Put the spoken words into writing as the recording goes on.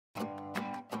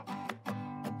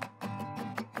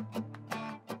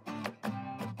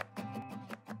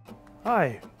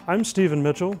Hi, I'm Stephen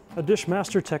Mitchell, a Dish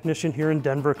Master Technician here in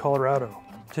Denver, Colorado.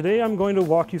 Today I'm going to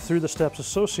walk you through the steps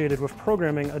associated with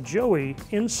programming a Joey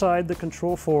inside the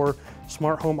Control4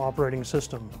 smart home operating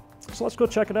system. So let's go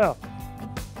check it out.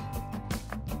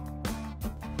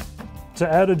 To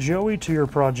add a Joey to your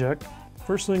project,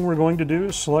 first thing we're going to do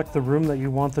is select the room that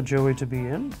you want the Joey to be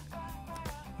in.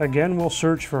 Again, we'll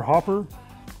search for Hopper,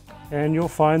 and you'll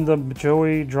find the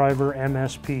Joey driver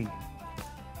MSP.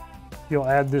 You'll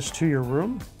add this to your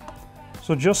room.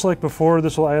 So just like before,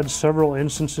 this will add several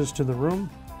instances to the room.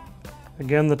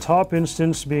 Again, the top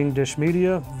instance being Dish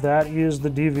Media, that is the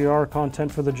DVR content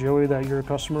for the Joey that your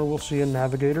customer will see in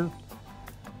Navigator.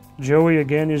 Joey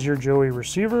again is your Joey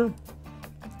receiver,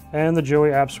 and the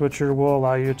Joey app switcher will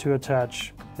allow you to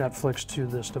attach Netflix to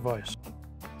this device.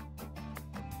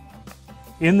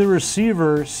 In the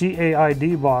receiver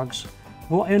CAID box,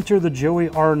 we'll enter the Joey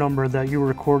R number that you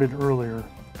recorded earlier.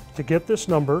 To get this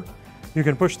number, you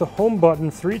can push the home button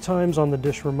 3 times on the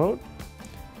Dish remote.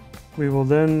 We will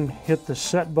then hit the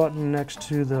set button next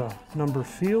to the number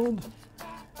field.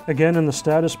 Again, in the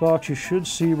status box, you should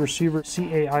see receiver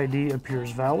CAID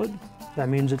appears valid. That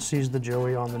means it sees the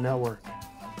Joey on the network.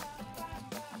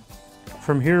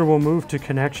 From here, we'll move to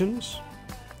connections.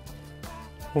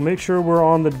 We'll make sure we're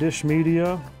on the Dish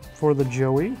Media for the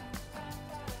Joey.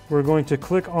 We're going to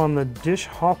click on the Dish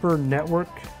Hopper network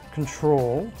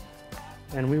control,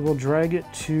 and we will drag it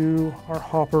to our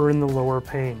Hopper in the lower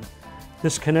pane.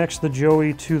 This connects the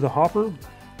Joey to the Hopper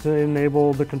to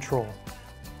enable the control.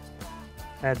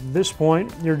 At this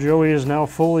point, your Joey is now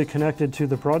fully connected to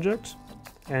the project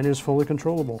and is fully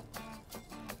controllable.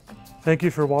 Thank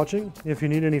you for watching. If you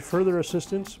need any further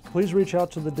assistance, please reach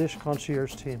out to the Dish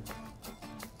Concierge team.